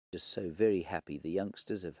Just so very happy. The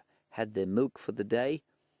youngsters have had their milk for the day.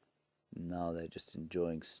 Now they're just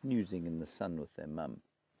enjoying snoozing in the sun with their mum.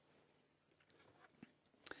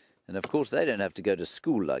 And of course they don't have to go to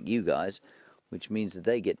school like you guys, which means that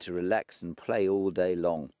they get to relax and play all day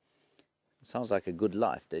long. It sounds like a good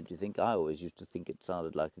life, don't you think? I always used to think it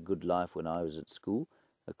sounded like a good life when I was at school,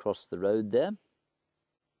 across the road there.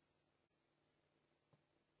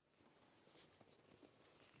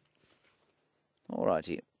 All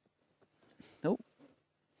righty. Oh.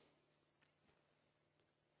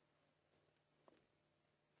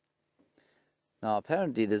 Now,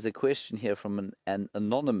 apparently there's a question here from an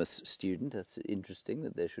anonymous student. That's interesting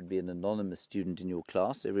that there should be an anonymous student in your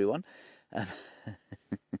class, everyone.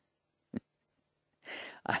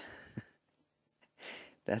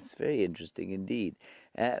 That's very interesting indeed.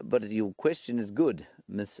 But your question is good,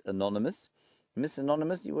 Miss Anonymous. Miss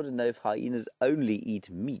Anonymous, you want to know if hyenas only eat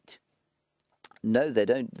meat? No, they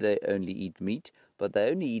don't. They only eat meat, but they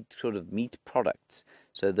only eat sort of meat products.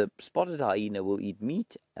 So the spotted hyena will eat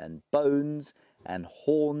meat and bones and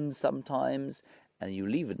horns sometimes, and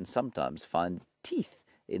you'll even sometimes find teeth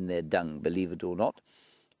in their dung, believe it or not.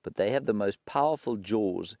 But they have the most powerful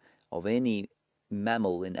jaws of any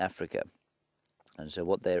mammal in Africa. And so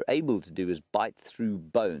what they're able to do is bite through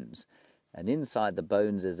bones. And inside the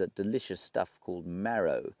bones is a delicious stuff called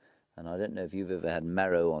marrow. And I don't know if you've ever had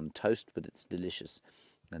marrow on toast, but it's delicious.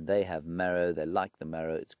 And they have marrow. They like the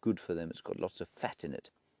marrow. It's good for them. It's got lots of fat in it.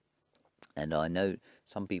 And I know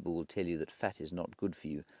some people will tell you that fat is not good for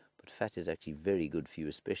you, but fat is actually very good for you,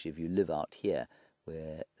 especially if you live out here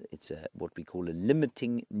where it's what we call a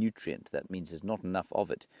limiting nutrient. That means there's not enough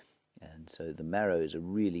of it. And so the marrow is a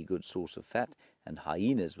really good source of fat, and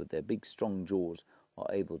hyenas with their big strong jaws are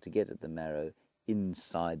able to get at the marrow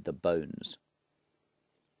inside the bones.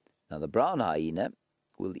 Now the brown hyena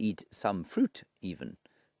will eat some fruit even.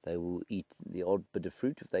 They will eat the odd bit of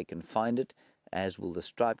fruit if they can find it, as will the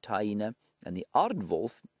striped hyena. And the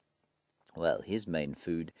aardwolf, well, his main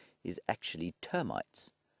food is actually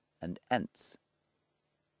termites and ants.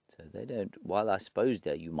 So they don't, while I suppose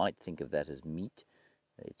that you might think of that as meat,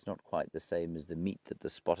 it's not quite the same as the meat that the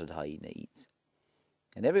spotted hyena eats.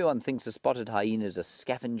 And everyone thinks the spotted hyena is a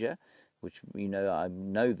scavenger, which, I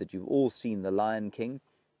know that you've all seen The Lion King.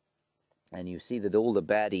 And you see that all the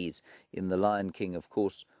baddies in The Lion King, of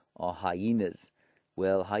course, are hyenas.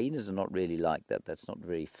 Well, hyenas are not really like that. That's not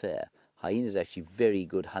very fair. Hyenas are actually very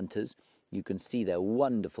good hunters. You can see they're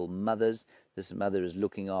wonderful mothers. This mother is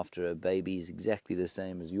looking after her babies exactly the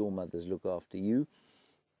same as your mothers look after you.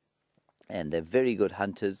 And they're very good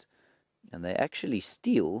hunters. And they actually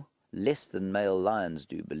steal less than male lions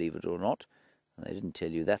do, believe it or not. And they didn't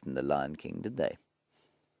tell you that in The Lion King, did they?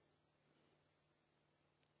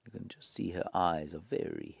 You can just see her eyes are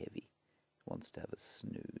very heavy. Wants to have a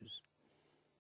snooze.